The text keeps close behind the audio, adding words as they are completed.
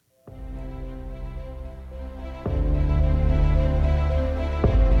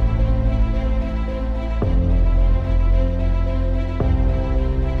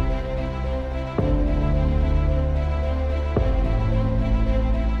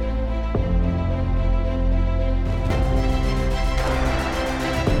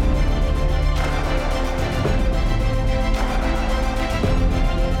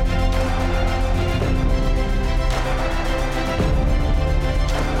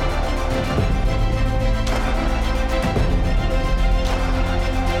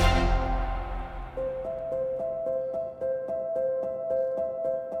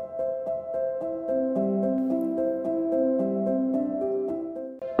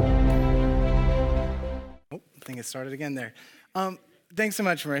get started again there. Thanks so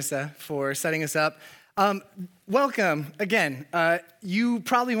much, Marissa, for setting us up. Welcome again. You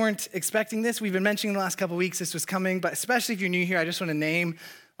probably weren't expecting this. We've been mentioning the last couple weeks this was coming, but especially if you're new here, I just want to name,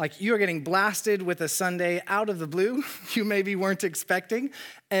 you are getting blasted with a Sunday out of the blue you maybe weren't expecting.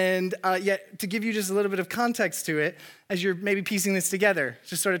 And yet, to give you just a little bit of context to it, as you're maybe piecing this together,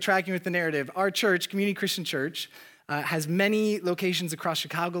 just sort of tracking with the narrative, our church, Community Christian Church, has many locations across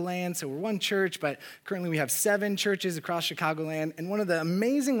Chicagoland. So we're one church, but currently we have 7 churches across Chicagoland. And one of the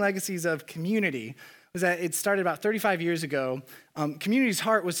amazing legacies of Community was that it started about 35 years ago. Community's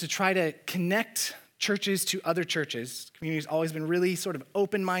heart was to try to connect churches to other churches. Community's always been really sort of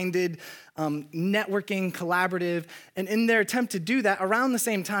open-minded, networking, collaborative. And in their attempt to do that, around the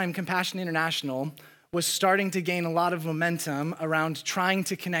same time, Compassion International was starting to gain a lot of momentum around trying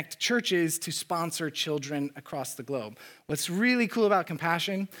to connect churches to sponsor children across the globe. What's really cool about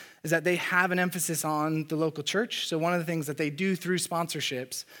Compassion is that they have an emphasis on the local church. So one of the things that they do through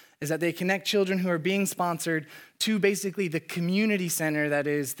sponsorships is that they connect children who are being sponsored to basically the community center that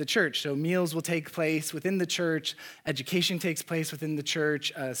is the church. So meals will take place within the church, education takes place within the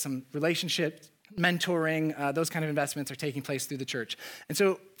church, some relationships, mentoring, those kind of investments are taking place through the church. And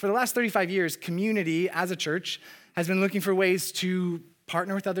so for the last 35 years, Community as a church has been looking for ways to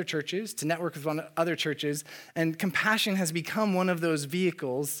partner with other churches, to network with other churches, and Compassion has become one of those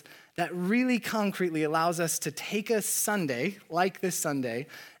vehicles that really concretely allows us to take a Sunday, like this Sunday,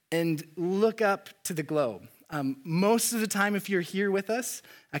 and look up to the globe. Most of the time, if you're here with us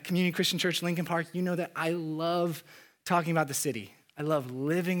at Community Christian Church Lincoln Park, you know that I love talking about the city. I love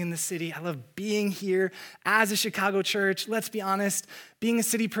living in the city. I love being here as a Chicago church. Let's be honest, being a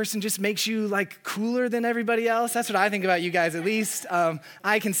city person just makes you cooler than everybody else. That's what I think about you guys, at least.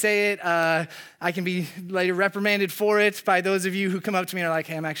 I can say it. I can be later reprimanded for it by those of you who come up to me and are like,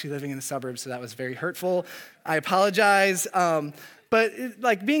 hey, I'm actually living in the suburbs, so that was very hurtful. I apologize.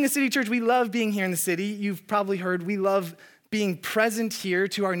 But being a city church, we love being here in the city. You've probably heard we love being present here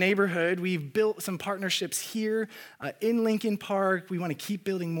to our neighborhood. We've built some partnerships here in Lincoln Park. We want to keep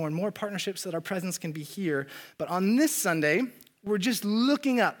building more and more partnerships so that our presence can be here. But on this Sunday, we're just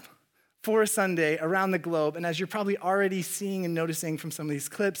looking up for a Sunday around the globe. And as you're probably already seeing and noticing from some of these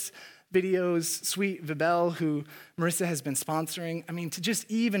clips, videos, Sweet Vibel, who Marissa has been sponsoring, to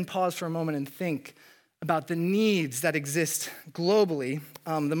just even pause for a moment and think about the needs that exist globally.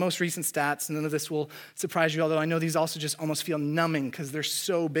 The most recent stats, none of this will surprise you, although I know these also just almost feel numbing because they're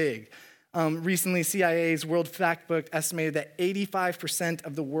so big. Recently, CIA's World Factbook estimated that 85%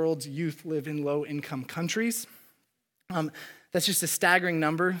 of the world's youth live in low-income countries. That's just a staggering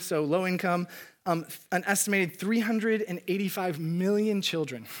number. So low income, an estimated 385 million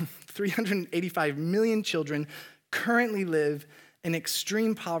children, 385 million children currently live in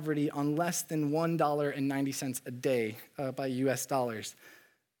extreme poverty on less than $1.90 a day by US dollars.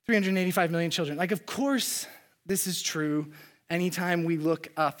 385 million children. Of course, this is true anytime we look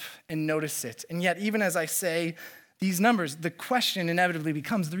up and notice it. And yet, even as I say these numbers, the question inevitably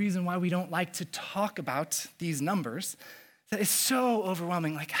becomes the reason why we don't like to talk about these numbers. That is so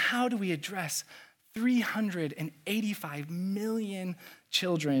overwhelming. How do we address 385 million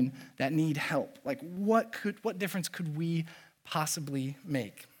children that need help? What difference could we possibly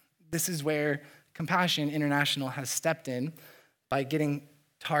make? This is where Compassion International has stepped in by getting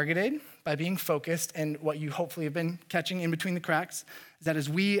targeted, by being focused, and what you hopefully have been catching in between the cracks is that as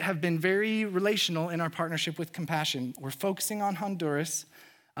we have been very relational in our partnership with Compassion, we're focusing on Honduras.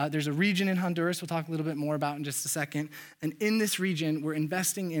 There's a region in Honduras we'll talk a little bit more about in just a second, and in this region, we're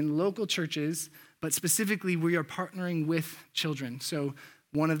investing in local churches, but specifically, we are partnering with children. So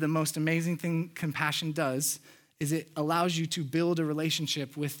one of the most amazing things Compassion does is it allows you to build a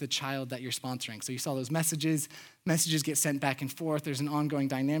relationship with the child that you're sponsoring. So you saw those messages get sent back and forth. There's an ongoing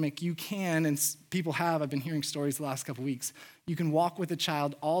dynamic. You can, and people have, I've been hearing stories the last couple weeks, you can walk with a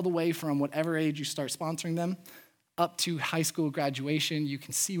child all the way from whatever age you start sponsoring them up to high school graduation. You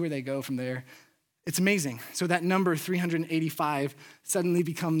can see where they go from there. It's amazing. So that number, 385, suddenly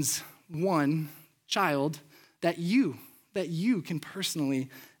becomes one child that you can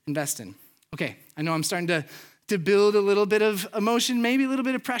personally invest in. Okay, I know I'm starting to build a little bit of emotion, maybe a little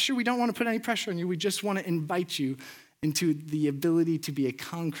bit of pressure. We don't want to put any pressure on you. We just want to invite you into the ability to be a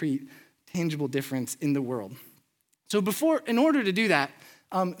concrete, tangible difference in the world. So in order to do that,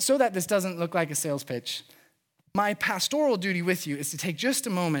 so that this doesn't look like a sales pitch, my pastoral duty with you is to take just a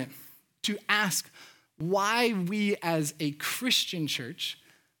moment to ask why we as a Christian church,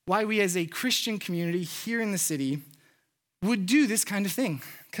 why we as a Christian community here in the city would do this kind of thing.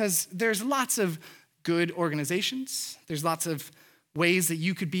 Because there's lots of good organizations. There's lots of ways that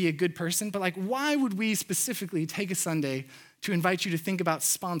you could be a good person, but like, why would we specifically take a Sunday to invite you to think about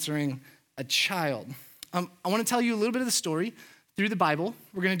sponsoring a child? I want to tell you a little bit of the story through the Bible.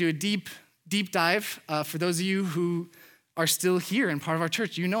 We're going to do a deep dive. For those of you who are still here and part of our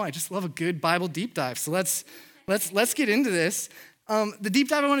church, you know I just love a good Bible deep dive. So let's get into this. The deep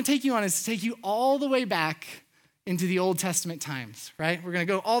dive I want to take you on is to take you all the way back into the Old Testament times, right? We're going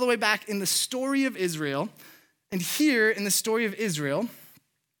to go all the way back in the story of Israel. And here in the story of Israel,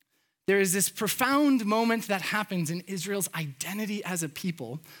 there is this profound moment that happens in Israel's identity as a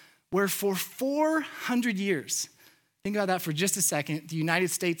people, where for 400 years, think about that for just a second, the United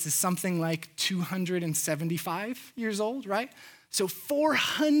States is something like 275 years old, right? So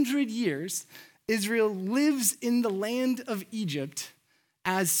 400 years, Israel lives in the land of Egypt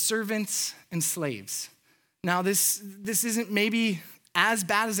as servants and slaves. Now, this isn't maybe as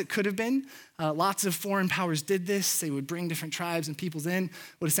bad as it could have been. Lots of foreign powers did this. They would bring different tribes and peoples in,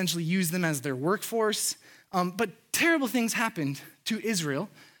 would essentially use them as their workforce. But terrible things happened to Israel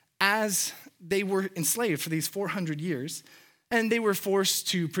as they were enslaved for these 400 years. And they were forced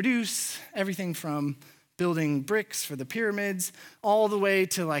to produce everything from building bricks for the pyramids, all the way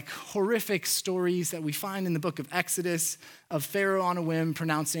to like horrific stories that we find in the book of Exodus of Pharaoh on a whim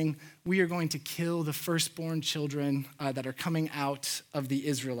pronouncing, we are going to kill the firstborn children that are coming out of the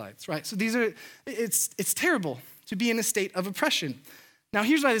Israelites, right? So it's terrible to be in a state of oppression. Now,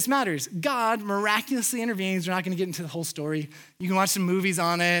 here's why this matters. God miraculously intervenes. We're not going to get into the whole story. You can watch some movies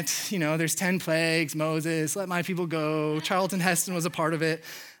on it. You know, there's 10 plagues, Moses, let my people go. Charlton Heston was a part of it.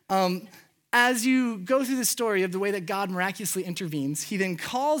 As you go through the story of the way that God miraculously intervenes, he then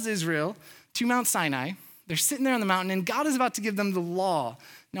calls Israel to Mount Sinai. They're sitting there on the mountain, and God is about to give them the law.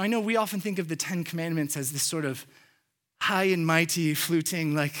 Now, I know we often think of the 10 Commandments as this sort of high and mighty,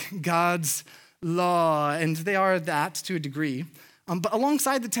 fluting, like God's law, and they are that to a degree. But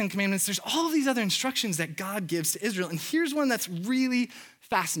alongside the 10 Commandments, there's all of these other instructions that God gives to Israel, and here's one that's really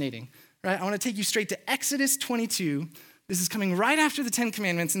fascinating, right? I want to take you straight to Exodus 22. This is coming right after the 10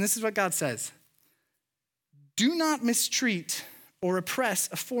 Commandments, and this is what God says. Do not mistreat or oppress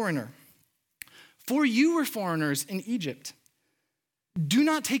a foreigner, for you were foreigners in Egypt. Do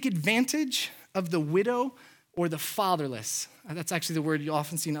not take advantage of the widow or the fatherless. That's actually the word you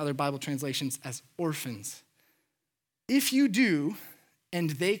often see in other Bible translations as orphans. If you do,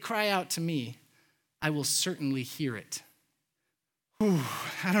 and they cry out to me, I will certainly hear it. Whew,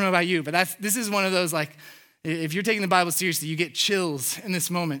 I don't know about you, but this is one of those like, if you're taking the Bible seriously, you get chills in this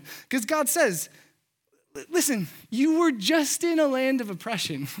moment. Because God says, listen, you were just in a land of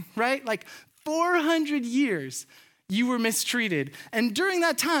oppression, right? Like 400 years you were mistreated. And during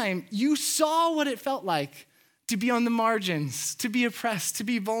that time, you saw what it felt like to be on the margins, to be oppressed, to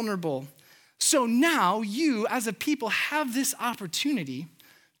be vulnerable. So now you as a people have this opportunity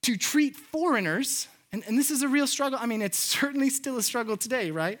to treat foreigners, and this is a real struggle. I mean, it's certainly still a struggle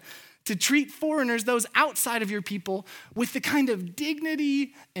today, right? To treat foreigners, those outside of your people, with the kind of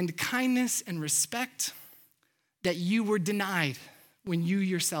dignity and kindness and respect that you were denied when you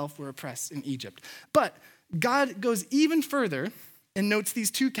yourself were oppressed in Egypt. But God goes even further and notes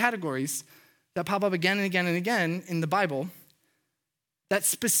these two categories that pop up again and again and again in the Bible that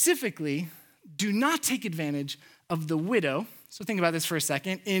specifically do not take advantage of the widow. So think about this for a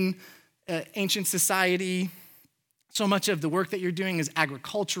second. In ancient society, so much of the work that you're doing is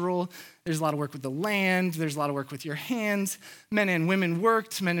agricultural. There's a lot of work with the land. There's a lot of work with your hands. Men and women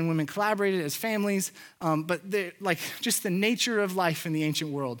worked. Men and women collaborated as families. But just the nature of life in the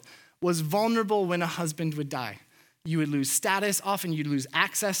ancient world was vulnerable when a husband would die. You would lose status. Often you'd lose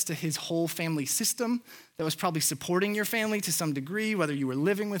access to his whole family system that was probably supporting your family to some degree, whether you were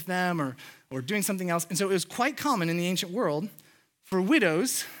living with them or doing something else. And so it was quite common in the ancient world for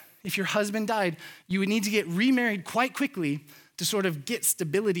widows, if your husband died, you would need to get remarried quite quickly to sort of get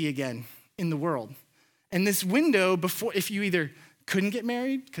stability again in the world. And this window before, if you either couldn't get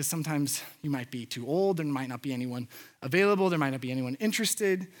married, because sometimes you might be too old, there might not be anyone available, there might not be anyone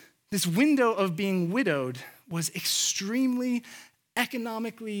interested, this window of being widowed was extremely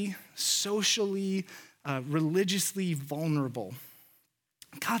economically, socially, religiously vulnerable.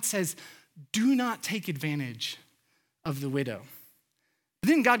 God says, do not take advantage of the widow. But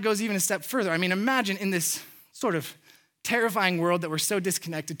then God goes even a step further. I mean, imagine in this sort of terrifying world that we're so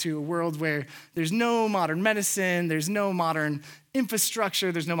disconnected to, a world where there's no modern medicine, there's no modern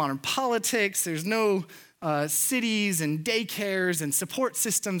infrastructure, there's no modern politics, there's no cities and daycares and support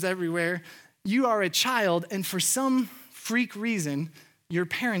systems everywhere. You are a child, and for some freak reason, your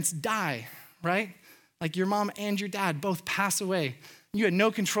parents die, right? Like your mom and your dad both pass away. You had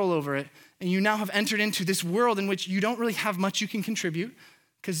no control over it, And you now have entered into this world in which you don't really have much you can contribute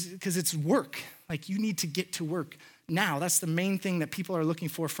because it's work. Like you need to get to work now. That's the main thing that people are looking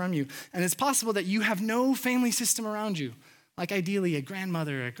for from you. And it's possible that you have no family system around you. Like ideally a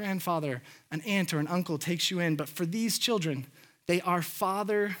grandmother, a grandfather, an aunt, or an uncle takes you in. But for these children, they are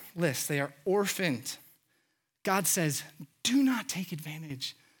fatherless. They are orphaned. God says, do not take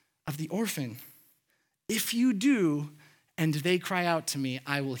advantage of the orphan. If you do, and they cry out to me,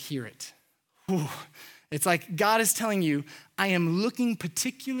 I will hear it. Whew. It's like God is telling you, I am looking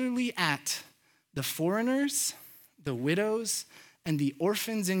particularly at the foreigners, the widows, and the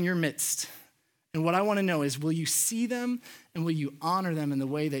orphans in your midst. And what I want to know is, will you see them and will you honor them in the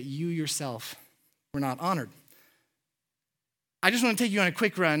way that you yourself were not honored? I just want to take you on a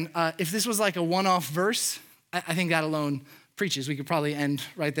quick run. If this was like a one-off verse, I think that alone preaches. We could probably end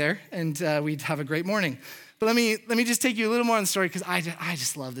right there and we'd have a great morning. But let me just take you a little more on the story because I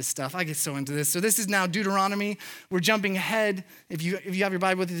just love this stuff. I get so into this. So this is now Deuteronomy. We're jumping ahead. If you have your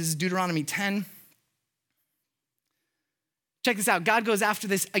Bible with you, this is Deuteronomy 10. Check this out. God goes after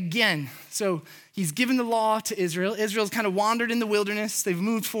this again. So he's given the law to Israel. Israel's kind of wandered in the wilderness. They've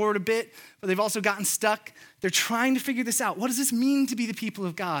moved forward a bit, but they've also gotten stuck. They're trying to figure this out. What does this mean to be the people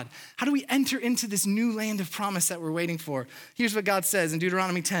of God? How do we enter into this new land of promise that we're waiting for? Here's what God says in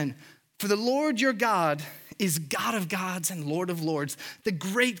Deuteronomy 10. For the Lord your God is God of gods and Lord of lords, the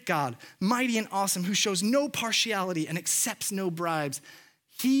great God, mighty and awesome, who shows no partiality and accepts no bribes.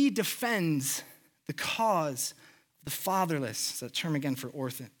 He defends the cause the fatherless, it's that term again for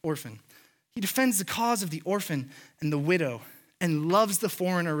orphan. He defends the cause of the orphan and the widow and loves the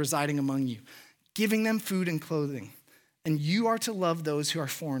foreigner residing among you, giving them food and clothing. And you are to love those who are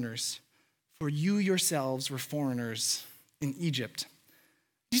foreigners, for you yourselves were foreigners in Egypt.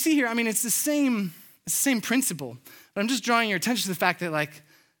 You see here, it's the same principle, but I'm just drawing your attention to the fact that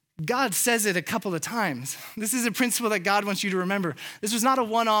God says it a couple of times. This is a principle that God wants you to remember. This was not a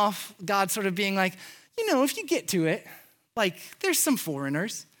one-off God sort of being like, if you get to it, there's some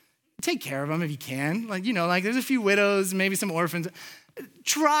foreigners. Take care of them if you can. There's a few widows, maybe some orphans.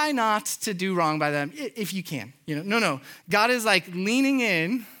 Try not to do wrong by them if you can. No. God is leaning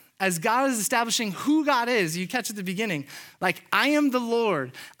in as God is establishing who God is. You catch at the beginning. I am the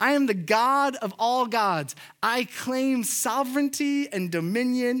Lord. I am the God of all gods. I claim sovereignty and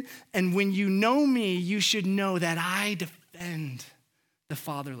dominion. And when you know me, you should know that I defend the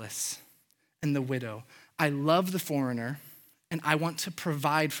fatherless and the widow. I love the foreigner, and I want to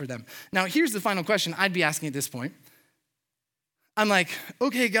provide for them. Now, here's the final question I'd be asking at this point. I'm like,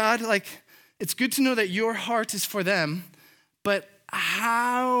 okay, God, it's good to know that your heart is for them, but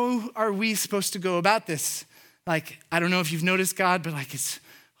how are we supposed to go about this? I don't know if you've noticed, God, but it's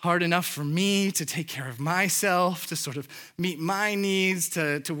hard enough for me to take care of myself, to sort of meet my needs,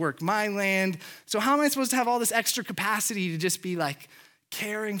 to work my land. So how am I supposed to have all this extra capacity to just be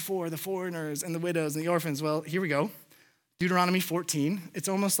caring for the foreigners and the widows and the orphans? Well, here we go. Deuteronomy 14. It's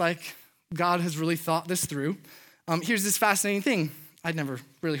almost like God has really thought this through. Here's this fascinating thing. I'd never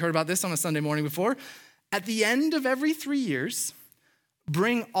really heard about this on a Sunday morning before. At the end of every 3 years,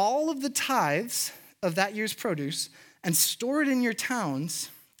 bring all of the tithes of that year's produce and store it in your towns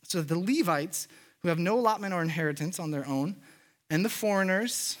so that the Levites, who have no allotment or inheritance on their own, and the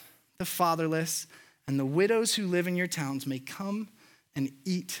foreigners, the fatherless, and the widows who live in your towns may come and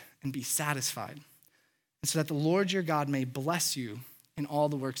eat and be satisfied, and so that the Lord your God may bless you in all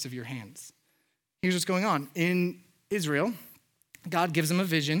the works of your hands. Here's what's going on. In Israel, God gives them a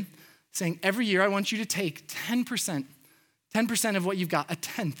vision saying, every year I want you to take 10% of what you've got, a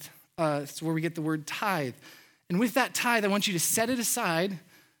tenth. It's where we get the word tithe. And with that tithe, I want you to set it aside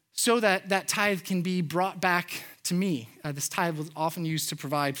so that that tithe can be brought back to me. This tithe was often used to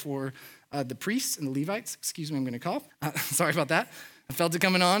provide for the priests and the Levites. Excuse me, I'm going to call. Sorry about that. I felt it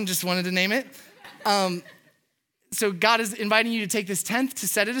coming on, just wanted to name it. So God is inviting you to take this tenth to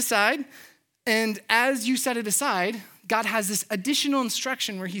set it aside. And as you set it aside, God has this additional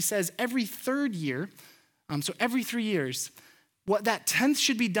instruction where he says every third year, so every 3 years, what that tenth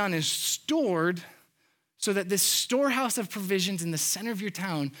should be done is stored so that this storehouse of provisions in the center of your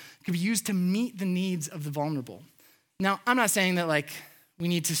town can be used to meet the needs of the vulnerable. Now, I'm not saying that we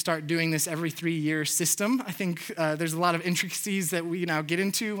need to start doing this every 3-year system. I think there's a lot of intricacies that we now get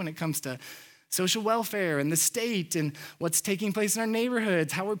into when it comes to social welfare and the state and what's taking place in our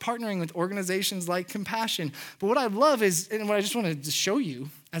neighborhoods, how we're partnering with organizations like Compassion. But what I love is, and what I just wanted to show you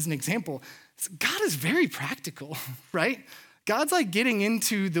as an example, is God is very practical, right? God's getting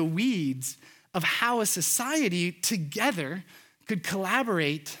into the weeds of how a society together could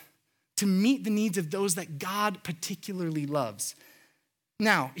collaborate to meet the needs of those that God particularly loves.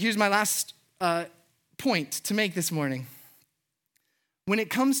 Now, here's my last point to make this morning. When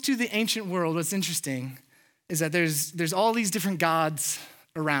it comes to the ancient world, what's interesting is that there's all these different gods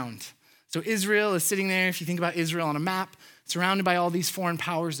around. So Israel is sitting there, if you think about Israel on a map, surrounded by all these foreign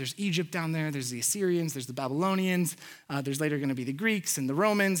powers. There's Egypt down there, there's the Assyrians, there's the Babylonians, there's later going to be the Greeks and the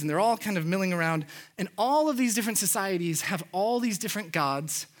Romans, and they're all kind of milling around. And all of these different societies have all these different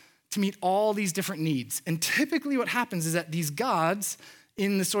gods to meet all these different needs. And typically what happens is that these gods,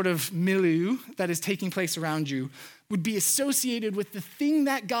 in the sort of milieu that is taking place around you, would be associated with the thing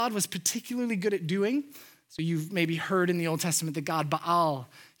that God was particularly good at doing. So you've maybe heard in the Old Testament the god Baal.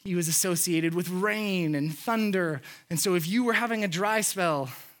 He was associated with rain and thunder. And so if you were having a dry spell,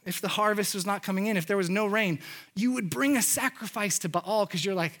 if the harvest was not coming in, if there was no rain, you would bring a sacrifice to Baal because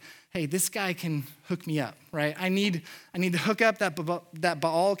you're like, hey, this guy can hook me up, right? I need the hookup that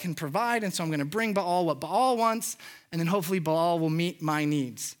Baal can provide, and so I'm going to bring Baal what Baal wants, and then hopefully Baal will meet my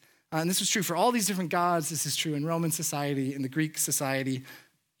needs. And this was true for all these different gods. This is true in Roman society, in the Greek society.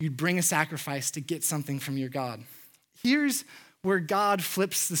 You'd bring a sacrifice to get something from your God. Here's where God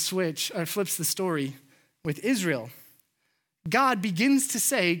flips the switch, or flips the story with Israel. God begins to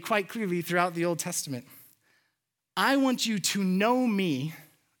say quite clearly throughout the Old Testament, I want you to know me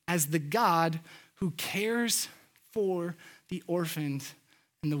as the God who cares for the orphaned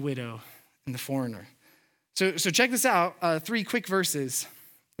and the widow and the foreigner. So check this out, 3 quick verses,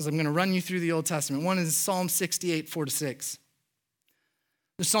 because I'm going to run you through the Old Testament. One is Psalm 68, 4-6.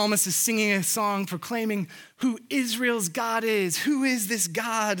 The psalmist is singing a song proclaiming who Israel's God is. Who is this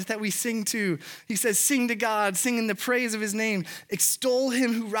God that we sing to? He says, sing to God, sing in the praise of his name. Extol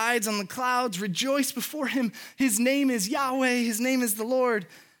him who rides on the clouds. Rejoice before him. His name is Yahweh. His name is the Lord.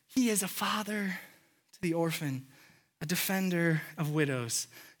 He is a father to the orphan, a defender of widows,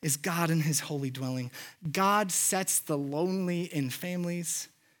 is God in his holy dwelling. God sets the lonely in families.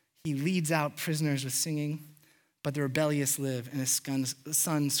 He leads out prisoners with singing. But the rebellious live in a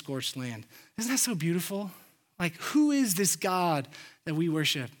sun-scorched land. Isn't that so beautiful? Like, who is this God that we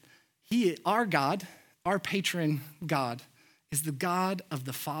worship? Our God, our patron God, is the God of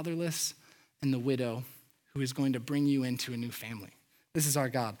the fatherless and the widow who is going to bring you into a new family. This is our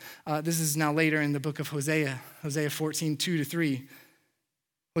God. This is now later in the book of Hosea 14, 2-3.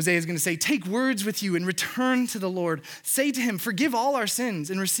 Hosea is going to say, take words with you and return to the Lord. Say to him, forgive all our sins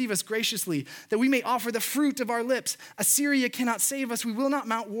and receive us graciously, that we may offer the fruit of our lips. Assyria cannot save us. We will not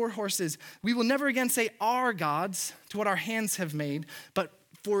mount war horses. We will never again say our gods to what our hands have made. But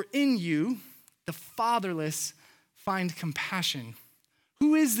for in you, the fatherless find compassion.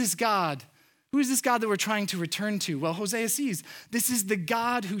 Who is this God? Who is this God that we're trying to return to? Well, Hosea sees this is the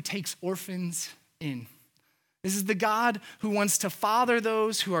God who takes orphans in. This is the God who wants to father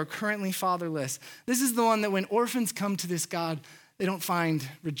those who are currently fatherless. This is the one that when orphans come to this God, they don't find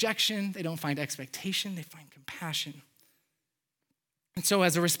rejection, they don't find expectation, they find compassion. And so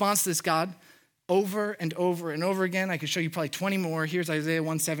as a response to this God, over and over and over again, I could show you probably 20 more. Here's Isaiah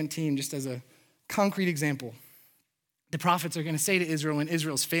 1:17, just as a concrete example. The prophets are going to say to Israel when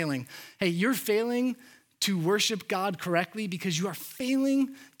Israel's failing, hey, you're failing to worship God correctly because you are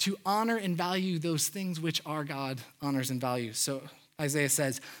failing to honor and value those things which our God honors and values. So Isaiah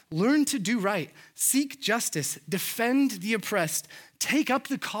says, learn to do right, seek justice, defend the oppressed, take up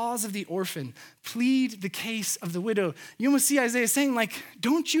the cause of the orphan, plead the case of the widow. You almost see Isaiah saying, like,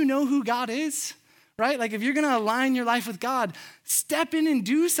 don't you know who God is? Right? Like, if you're going to align your life with God, step in and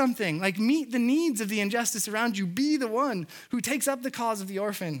do something. Like, meet the needs of the injustice around you. Be the one who takes up the cause of the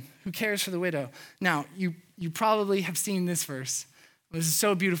orphan, who cares for the widow. Now, you probably have seen this verse. This is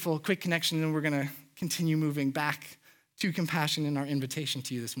so beautiful. Quick connection, and we're going to continue moving back to compassion in our invitation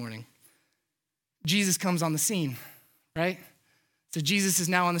to you this morning. Jesus comes on the scene, right? So Jesus is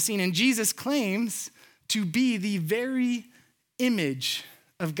now on the scene, and Jesus claims to be the very image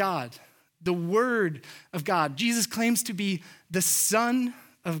of God. The Word of God. Jesus claims to be the Son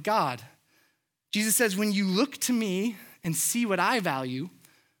of God. Jesus says, when you look to me and see what I value,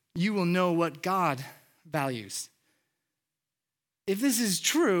 you will know what God values. If this is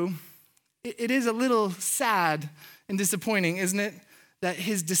true, it is a little sad and disappointing, isn't it, that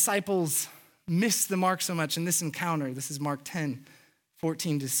his disciples missed the mark so much in this encounter. This is Mark 10,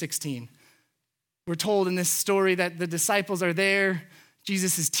 14-16. We're told in this story that the disciples are there.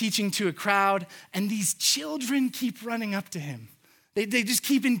 Jesus is teaching to a crowd, and these children keep running up to him. They just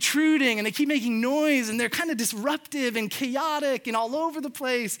keep intruding, and they keep making noise, and they're kind of disruptive and chaotic and all over the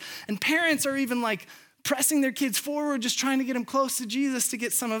place. And parents are even like pressing their kids forward, just trying to get them close to Jesus to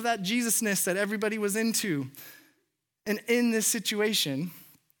get some of that Jesusness that everybody was into. And in this situation,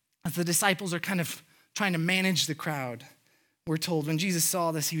 as the disciples are kind of trying to manage the crowd, we're told when Jesus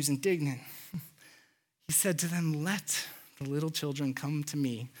saw this, he was indignant. He said to them, "Let the little children come to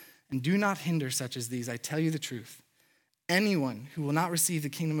me, and do not hinder such as these. I tell you the truth. Anyone who will not receive the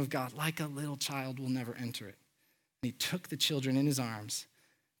kingdom of God like a little child will never enter it." And he took the children in his arms,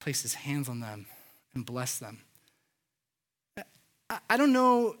 placed his hands on them, and blessed them. I don't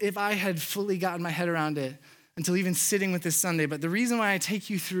know if I had fully gotten my head around it until even sitting with this Sunday, but the reason why I take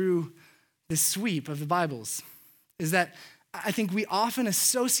you through this sweep of the Bibles is that I think we often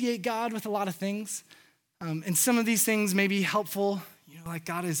associate God with a lot of things. And some of these things may be helpful, like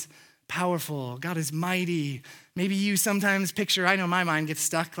God is powerful, God is mighty. Maybe you sometimes picture, I know my mind gets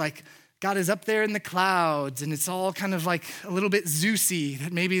stuck, like God is up there in the clouds and it's all kind of like a little bit Zeusy,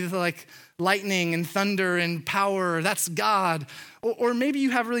 that maybe like lightning and thunder and power, that's God. Or maybe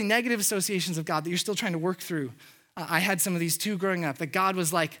you have really negative associations of God that you're still trying to work through. I had some of these too growing up, that God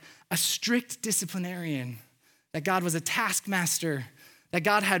was like a strict disciplinarian, that God was a taskmaster, that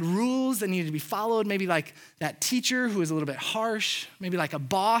God had rules that needed to be followed, maybe like that teacher who was a little bit harsh, maybe like a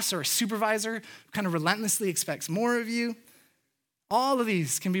boss or a supervisor who kind of relentlessly expects more of you. All of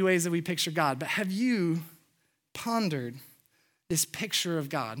these can be ways that we picture God, but have you pondered this picture of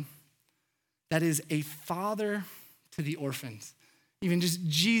God that is a father to the orphans? Even just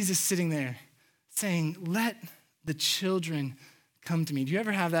Jesus sitting there saying, "Let the children come to me." Do you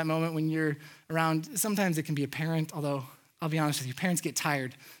ever have that moment when you're around, sometimes it can be a parent, although I'll be honest with you, parents get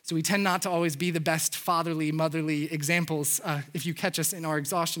tired. So we tend not to always be the best fatherly, motherly examples if you catch us in our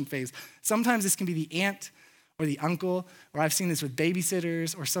exhaustion phase. Sometimes this can be the aunt or the uncle, or I've seen this with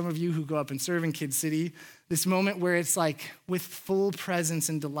babysitters, or some of you who go up and serve in Kid City, this moment where it's like with full presence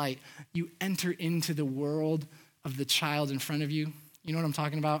and delight, you enter into the world of the child in front of you. You know what I'm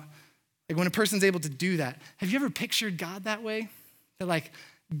talking about? Like when a person's able to do that. Have you ever pictured God that way? That like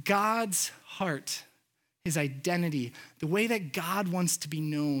God's heart, his identity, the way that God wants to be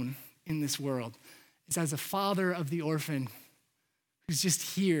known in this world is as a father of the orphan who's just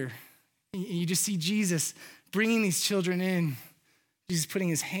here. And you just see Jesus bringing these children in, Jesus putting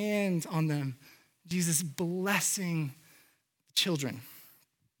his hand on them, Jesus blessing children.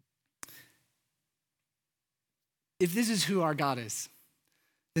 If this is who our God is,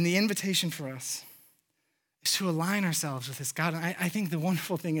 then the invitation for us is to align ourselves with this God. And I think the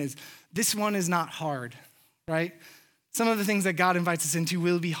wonderful thing is this one is not hard, right? Some of the things that God invites us into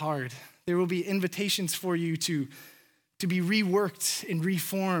will be hard. There will be invitations for you to be reworked and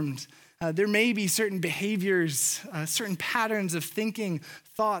reformed. There may be certain behaviors, certain patterns of thinking,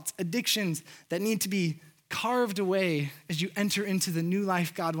 thoughts, addictions that need to be carved away as you enter into the new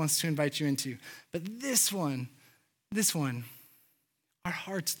life God wants to invite you into. But this one, our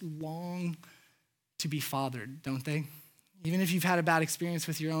hearts long to be fathered, don't they? Even if you've had a bad experience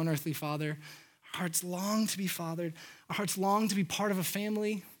with your own earthly father, our hearts long to be fathered. Our hearts long to be part of a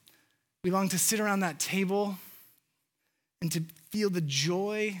family. We long to sit around that table and to feel the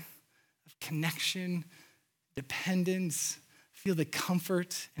joy of connection, dependence, feel the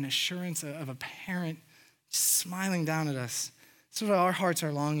comfort and assurance of a parent just smiling down at us. This is what our hearts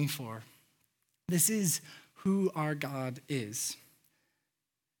are longing for. This is who our God is.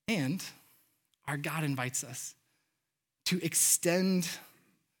 And our God invites us to extend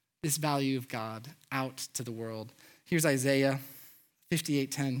this value of God out to the world. Here's Isaiah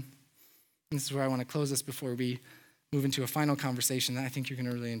 58:10. This is where I want to close this before we move into a final conversation that I think you're going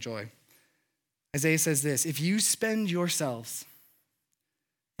to really enjoy. Isaiah says this: "If you spend yourselves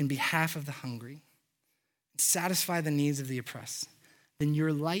in behalf of the hungry, and satisfy the needs of the oppressed, then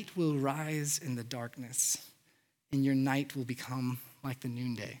your light will rise in the darkness, and your night will become like the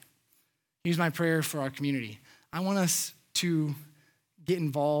noonday." Here's my prayer for our community. I want us to get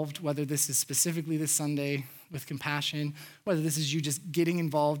involved, whether this is specifically this Sunday with compassion, whether this is you just getting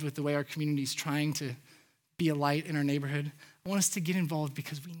involved with the way our community is trying to be a light in our neighborhood. I want us to get involved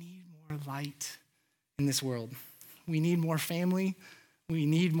because we need more light in this world. We need more family. We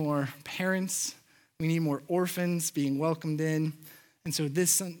need more parents. We need more orphans being welcomed in. And so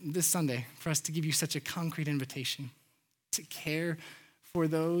this Sunday, for us to give you such a concrete invitation to care for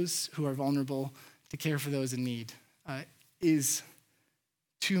those who are vulnerable, to care for those in need, is,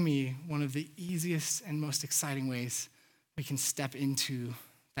 to me, one of the easiest and most exciting ways we can step into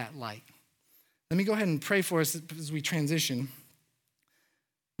that light. Let me go ahead and pray for us as we transition.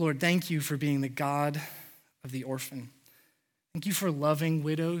 Lord, thank you for being the God of the orphan. Thank you for loving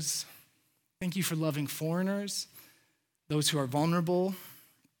widows. Thank you for loving foreigners, those who are vulnerable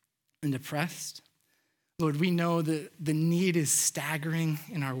and oppressed. Lord, we know that the need is staggering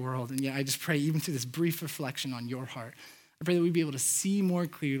in our world. And yet I just pray, even through this brief reflection on your heart, I pray that we'd be able to see more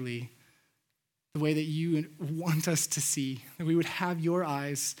clearly the way that you want us to see, that we would have your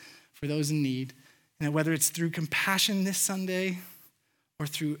eyes for those in need, and that whether it's through compassion this Sunday or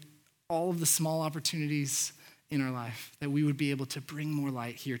through all of the small opportunities in our life, that we would be able to bring more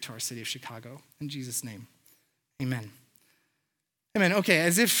light here to our city of Chicago. In Jesus' name, amen. Amen. Okay,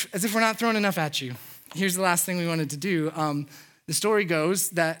 as if we're not throwing enough at you, here's the last thing we wanted to do. The story goes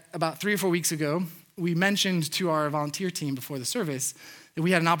that about 3 or 4 weeks ago, we mentioned to our volunteer team before the service that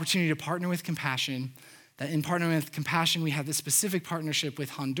we had an opportunity to partner with Compassion, that in partnering with Compassion, we had this specific partnership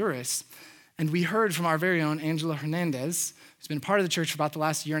with Honduras. And we heard from our very own Angela Hernandez, who's been a part of the church for about the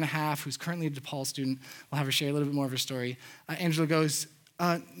last year and a half, who's currently a DePaul student. We'll have her share a little bit more of her story. Angela goes,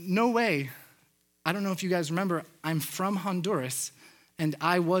 no way. I don't know if you guys remember, I'm from Honduras, and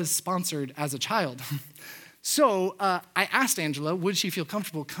I was sponsored as a child. So I asked Angela, would she feel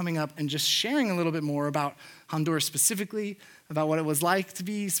comfortable coming up and just sharing a little bit more about Honduras specifically, about what it was like to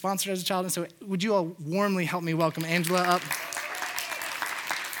be sponsored as a child? And so would you all warmly help me welcome Angela up?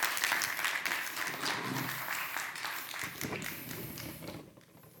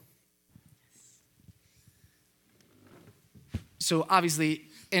 So obviously,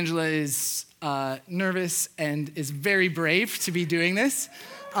 Angela is nervous and is very brave to be doing this.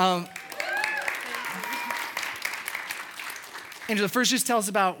 Angela, first just tell us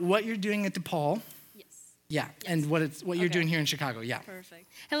about what you're doing at DePaul. Yes. Yeah, and what you're doing here in Chicago. Yeah. Perfect.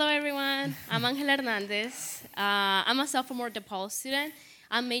 Hello, everyone. I'm Angela Hernandez. I'm a sophomore DePaul student.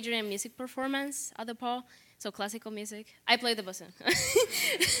 I'm majoring in music performance at DePaul, so classical music. I play the bassoon.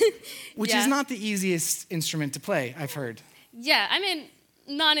 Which is not the easiest instrument to play, I've heard. Yeah, I mean,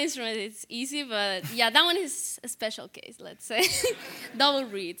 non-instrument is easy, but yeah, that one is a special case, let's say. Double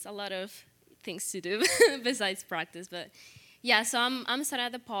reeds, a lot of things to do besides practice, but yeah, so I'm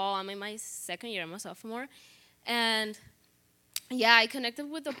studying at DePaul. I'm in my second year. I'm a sophomore. And yeah, I connected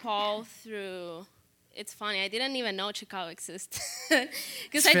with DePaul through, it's funny, I didn't even know Chicago existed.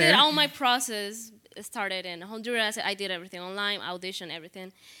 Because I did all my process, started in Honduras. I did everything online, audition,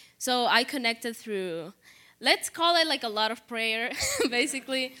 everything. So I connected through, let's call it like a lot of prayer,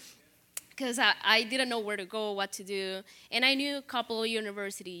 basically. Because I didn't know where to go, what to do. And I knew a couple of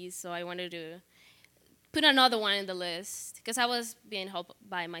universities, so I wanted to put another one in the list because I was being helped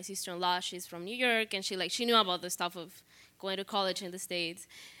by my sister-in-law. She's from New York, and she knew about the stuff of going to college in the States.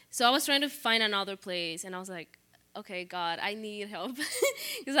 So I was trying to find another place, and I was like, okay, God, I need help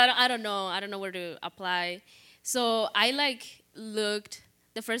because I don't know where to apply. So I looked.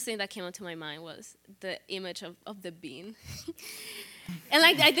 The first thing that came into my mind was the image of the bean. And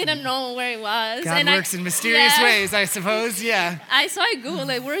I didn't know where it was. God works in mysterious ways, I suppose, yeah. So I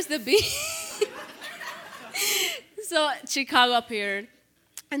Googled, where's the bean? So Chicago appeared,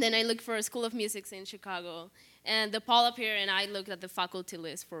 and then I looked for a School of Music in Chicago, and DePaul appeared, and I looked at the faculty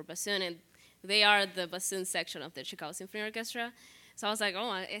list for bassoon, and they are the bassoon section of the Chicago Symphony Orchestra. So I was like, oh,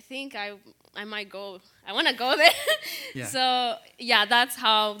 I think I might go. I want to go there. Yeah. So yeah, that's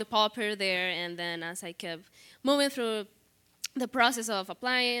how DePaul appeared there, and then as I kept moving through the process of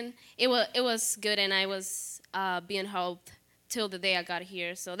applying, it was good, and I was being helped till the day I got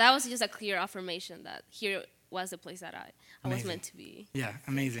here. So that was just a clear affirmation that here was the place that I was meant to be. Yeah,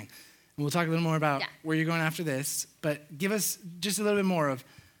 amazing. And we'll talk a little more about where you're going after this, but give us just a little bit more of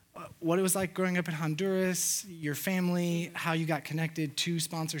what it was like growing up in Honduras, your family, how you got connected to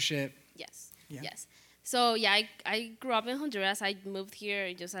sponsorship. Yes, yes. So yeah, I grew up in Honduras. I moved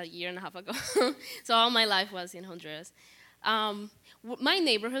here just a year and a half ago. So all my life was in Honduras. My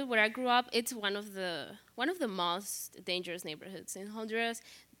neighborhood where I grew up, it's one of the most dangerous neighborhoods in Honduras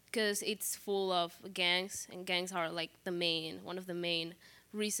because it's full of gangs, and gangs are one of the main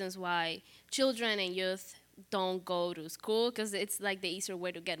reasons why children and youth don't go to school, because it's like the easier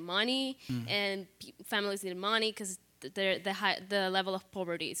way to get money, and families need money because the level of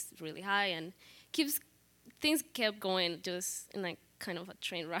poverty is really high, and things kept going just in kind of a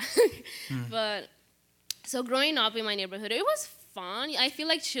train wreck. But so growing up in my neighborhood, it was fun. I feel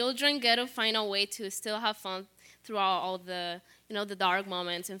like children get to find a way to still have fun throughout all the the dark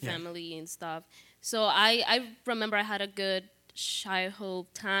moments in family and stuff. So I remember I had a good childhood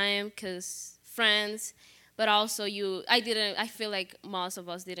time because friends, but also I feel like most of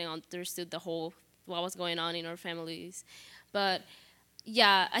us didn't understood what was going on in our families. But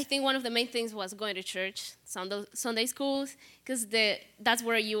yeah, I think one of the main things was going to church, Sunday schools, because that's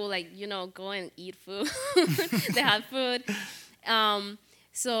where you go and eat food. They had food.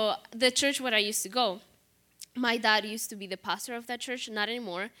 So the church where I used to go, my dad used to be the pastor of that church, not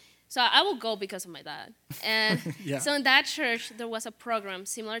anymore. So I will go because of my dad. And so in that church, there was a program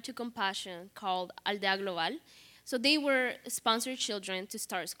similar to Compassion called Aldea Global. So they were sponsored children to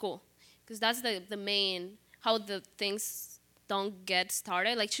start school. because that's the main, how the things don't get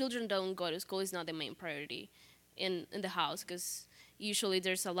started. Like children don't go to school is not the main priority in the house, because usually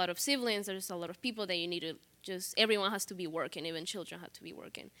there's a lot of siblings, there's a lot of people that you need to just, everyone has to be working, even children have to be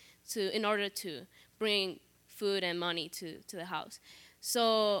working in order to bring food and money to the house.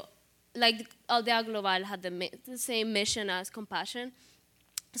 So like Aldea Global had the same mission as Compassion.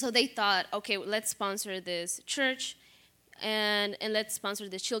 So they thought, okay, let's sponsor this church and let's sponsor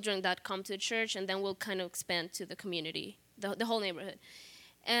the children that come to the church, and then we'll kind of expand to the community, the whole neighborhood.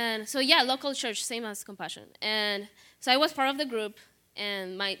 And so yeah, local church, same as Compassion. And so I was part of the group,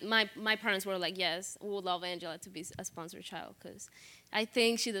 and my parents were like, yes, we would love Angela to be a sponsored child, because I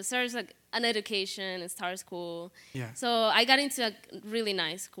think she deserves like an education and start school. Yeah. So I got into a really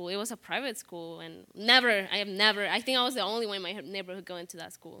nice school. It was a private school, and I think I was the only one in my neighborhood going to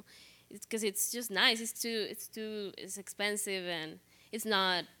that school. It's because it's just nice. It's expensive, and it's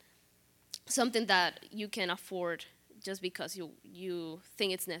not something that you can afford just because you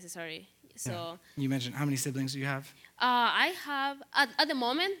think it's necessary. So Yeah. You mentioned, how many siblings do you have? I have, at the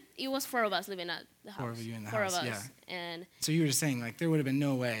moment, it was 4 of us living at the house. 4 of you in the Four house, of us. yeah. And So you were just saying, like, there would have been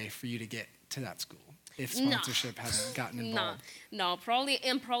no way for you to get to that school if sponsorship hadn't gotten involved. no, probably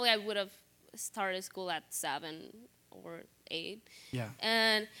I would have started school at 7 or 8. Yeah.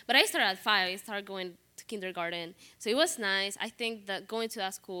 But I started at 5. I started going to kindergarten. So it was nice. I think that going to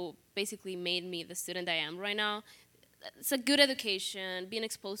that school basically made me the student I am right now. It's a good education, being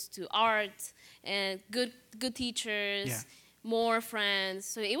exposed to art and good teachers, Yeah. more friends.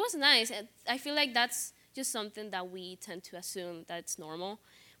 So it was nice. And I feel like that's just something that we tend to assume that it's normal.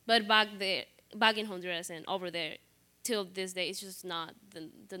 But back in Honduras and over there, till this day, it's just not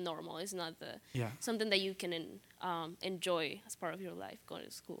the normal. It's not something that you can enjoy as part of your life, going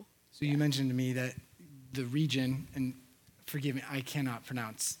to school. So you mentioned to me that the region, and forgive me, I cannot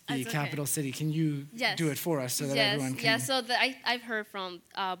pronounce the capital city. Can you do it for us so that everyone can? Yeah, so I've heard from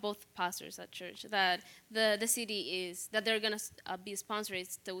both pastors at church that the city is, that they're going to be sponsored,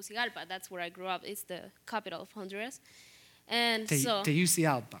 is Tegucigalpa. That's where I grew up. It's the capital of Honduras. And so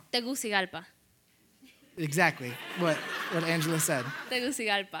Tegucigalpa. Tegucigalpa. Exactly what Angela said.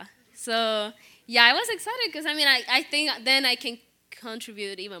 Tegucigalpa. So yeah, I was excited because I think then I can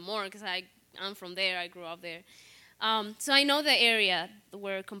contribute even more because I'm from there. I grew up there. So I know the area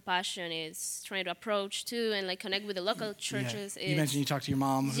where Compassion is trying to approach to and like connect with the local churches. Yeah. You mentioned you talked to your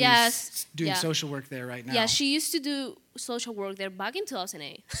mom who's doing social work there right now. Yeah, she used to do social work there back in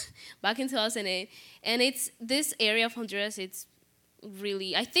 2008. Back in 2008. And it's this area of Honduras, it's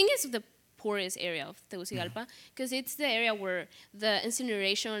really, I think it's the poorest area of Tegucigalpa because it's the area where the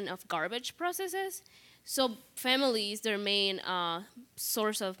incineration of garbage processes. So families, their main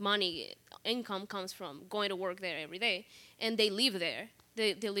source of money, income comes from going to work there every day, and they live there.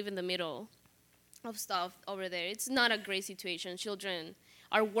 They live in the middle of stuff over there. It's not a great situation. Children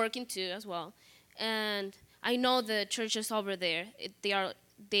are working too as well, and I know the churches over there.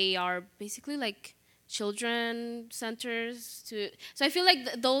 They are basically like children centers. So I feel like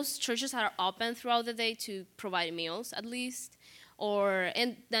those churches are open throughout the day to provide meals at least.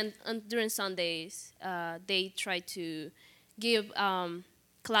 And then during Sundays, they try to give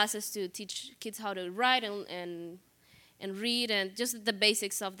classes to teach kids how to write and read and just the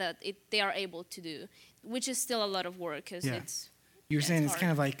basics of that they are able to do, which is still a lot of work because You were saying it's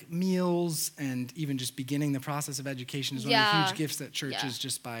kind of like meals and even just beginning the process of education is one of the huge gifts that churches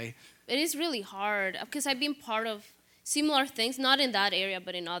just by. It is really hard because I've been part of similar things, not in that area,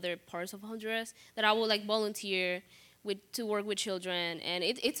 but in other parts of Honduras, that I will like volunteer to work with children, and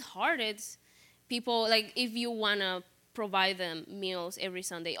it's hard. It's people like if you wanna provide them meals every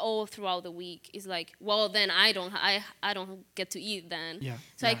Sunday all throughout the week, it's like, well then I don't get to eat then.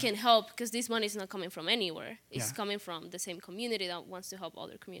 So I can help because this money is not coming from anywhere. It's coming from the same community that wants to help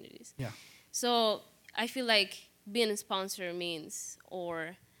other communities. So I feel like being a sponsor means,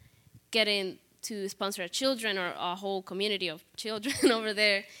 or getting to sponsor children or a whole community of children over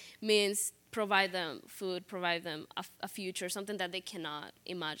there means provide them food, provide them a future, something that they cannot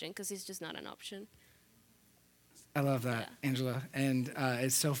imagine because it's just not an option. I love that, Angela. And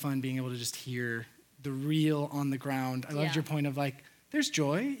it's so fun being able to just hear the real on the ground. I loved your point of like, there's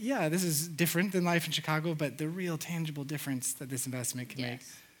joy. Yeah, this is different than life in Chicago, but the real tangible difference that this investment can make.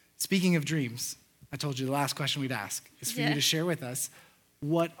 Speaking of dreams, I told you the last question we'd ask is for you to share with us,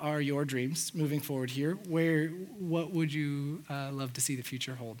 what are your dreams moving forward here? What would you love to see the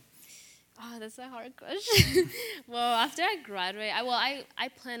future hold? Oh, that's a hard question. Well, after I graduate, I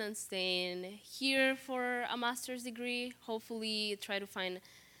plan on staying here for a master's degree. Hopefully, try to find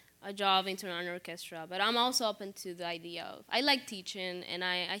a job into an orchestra. But I'm also open to the idea of, I like teaching, and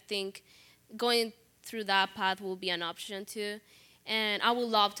I think going through that path will be an option too. And I would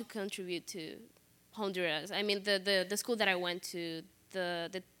love to contribute to Honduras. I mean, the school that I went to,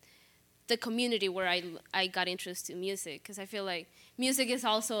 the community where I got interested in music, because I feel like music is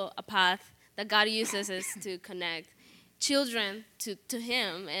also a path that God uses us to connect children to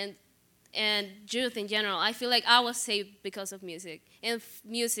Him and youth in general. I feel like I was saved because of music, and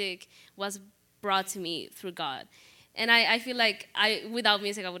music was brought to me through God. And I feel like without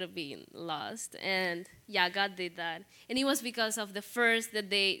music I would have been lost. And yeah, God did that. And it was because of the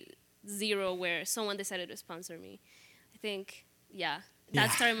day zero where someone decided to sponsor me. I think,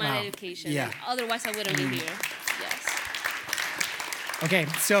 that started my education. Yeah. Otherwise I wouldn't be here. Yes. Okay,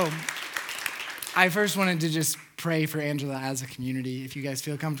 so I first wanted to just pray for Angela as a community. If you guys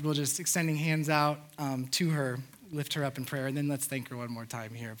feel comfortable just extending hands out to her, lift her up in prayer, and then let's thank her one more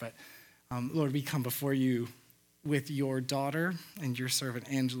time here. But Lord, we come before you with your daughter and your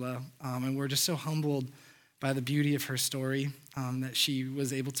servant Angela, and we're just so humbled by the beauty of her story, that she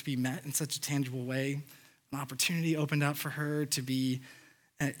was able to be met in such a tangible way. An opportunity opened up for her to be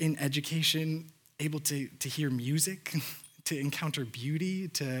in education, able to hear music, to encounter beauty,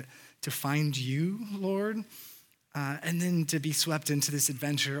 to find you, Lord, and then to be swept into this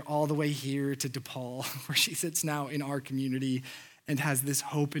adventure all the way here to DePaul, where she sits now in our community and has this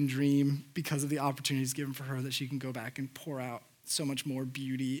hope and dream because of the opportunities given for her that she can go back and pour out so much more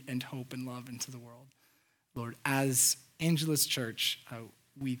beauty and hope and love into the world. Lord, as Angela's church,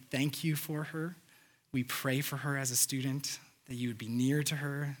 we thank you for her. We pray for her as a student, that you would be near to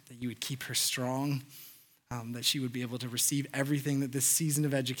her, that you would keep her strong, that she would be able to receive everything that this season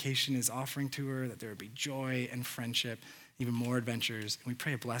of education is offering to her, that there would be joy and friendship, even more adventures. And we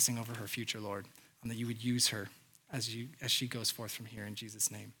pray a blessing over her future, Lord, and that you would use her as she goes forth from here in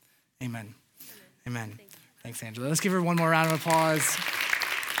Jesus' name. Amen. Amen. Thanks, Angela. Let's give her one more round of applause.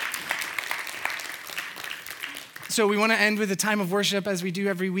 So we want to end with a time of worship as we do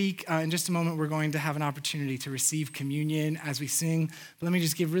every week. In just a moment, we're going to have an opportunity to receive communion as we sing. But let me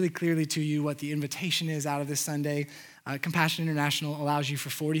just give really clearly to you what the invitation is out of this Sunday. Compassion International allows you for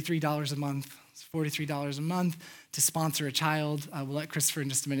 $43 a month. It's $43 a month to sponsor a child. We'll let Christopher in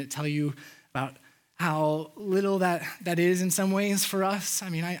just a minute tell you about how little that is in some ways for us. I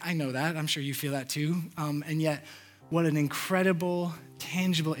mean, I know that. I'm sure you feel that too. And yet, what an incredible,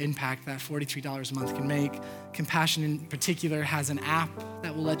 tangible impact that $43 a month can make. Compassion in particular has an app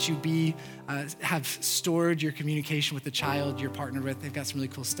that will let you have stored your communication with the child you're partnered with. They've got some really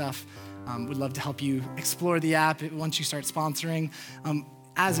cool stuff. Would love to help you explore the app once you start sponsoring.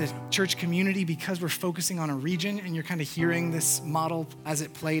 As a church community, because we're focusing on a region and you're kind of hearing this model as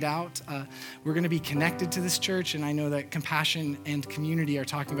it played out, we're going to be connected to this church. And I know that Compassion and Community are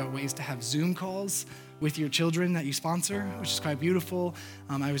talking about ways to have Zoom calls with your children that you sponsor, which is quite beautiful.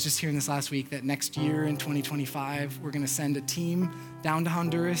 I was just hearing this last week that next year in 2025, we're going to send a team down to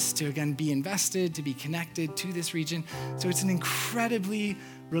Honduras to, again, be invested, to be connected to this region. So it's an incredibly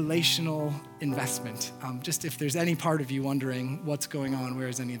relational investment. Just if there's any part of you wondering what's going on, where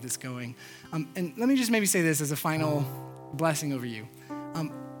is any of this going? And let me just maybe say this as a final blessing over you.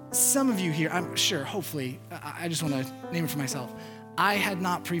 Some of you here, I'm sure, hopefully, I just want to name it for myself. I had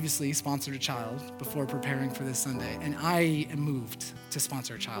not previously sponsored a child before preparing for this Sunday, and I am moved to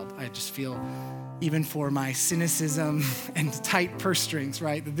sponsor a child. I just feel, even for my cynicism and tight purse strings,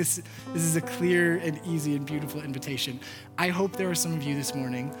 right, that this is a clear and easy and beautiful invitation. I hope there are some of you this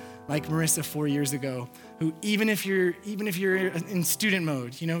morning, like Marissa 4 years ago, who even if you're in student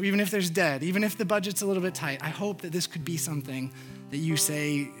mode, even if there's debt, even if the budget's a little bit tight, I hope that this could be something that you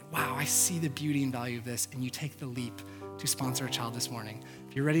say, wow, I see the beauty and value of this, and you take the leap to sponsor a child this morning.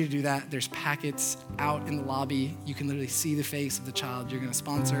 If you're ready to do that, there's packets out in the lobby. You can literally see the face of the child you're going to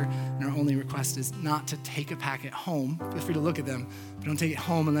sponsor, and our only request is not to take a packet home. Feel free to look at them, but don't take it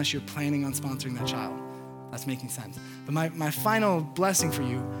home unless you're planning on sponsoring that child. That's making sense. But my final blessing for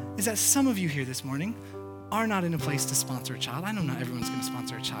you is that some of you here this morning are not in a place to sponsor a child. I know not everyone's going to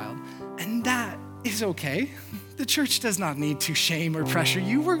sponsor a child, and that is okay. The church does not need to shame or pressure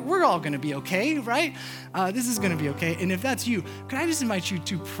you. We're all going to be okay, right? This is going to be okay. And if that's you, could I just invite you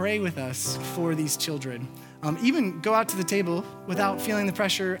to pray with us for these children? Even go out to the table without feeling the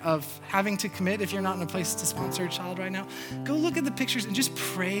pressure of having to commit if you're not in a place to sponsor a child right now. Go look at the pictures and just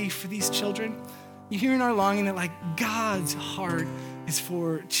pray for these children. You hear in our longing that God's heart is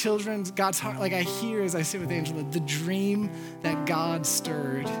for children. God's heart, I hear as I sit with Angela, the dream that God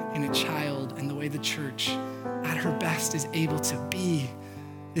stirred in a child and the way the church at her best is able to be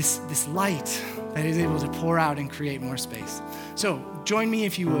this light that is able to pour out and create more space. So join me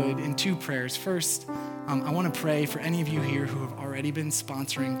if you would in two prayers. First, I want to pray for any of you here who have already been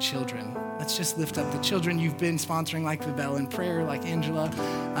sponsoring children. Let's just lift up the children you've been sponsoring, like Vibel in prayer, like Angela.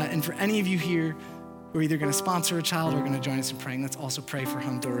 And for any of you here who are either going to sponsor a child or going to join us in praying, let's also pray for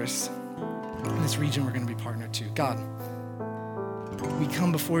Honduras. In this region, we're going to be partnered to. God, we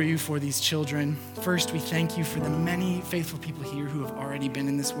come before you for these children. First, we thank you for the many faithful people here who have already been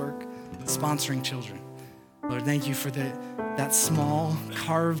in this work, sponsoring children. Lord, thank you for that small,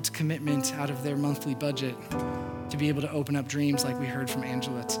 carved commitment out of their monthly budget to be able to open up dreams like we heard from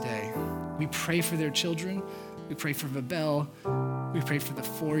Angela today. We pray for their children. We pray for Vibel. We pray for the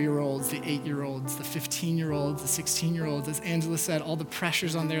 4-year-olds, the 8-year-olds, the 15-year-olds, the 16-year-olds. As Angela said, all the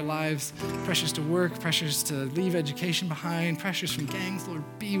pressures on their lives, pressures to work, pressures to leave education behind, pressures from gangs. Lord,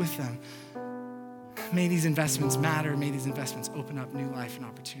 be with them. May these investments matter. May these investments open up new life and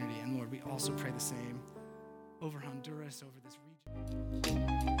opportunity. And Lord, we also pray the same over Honduras, over this region.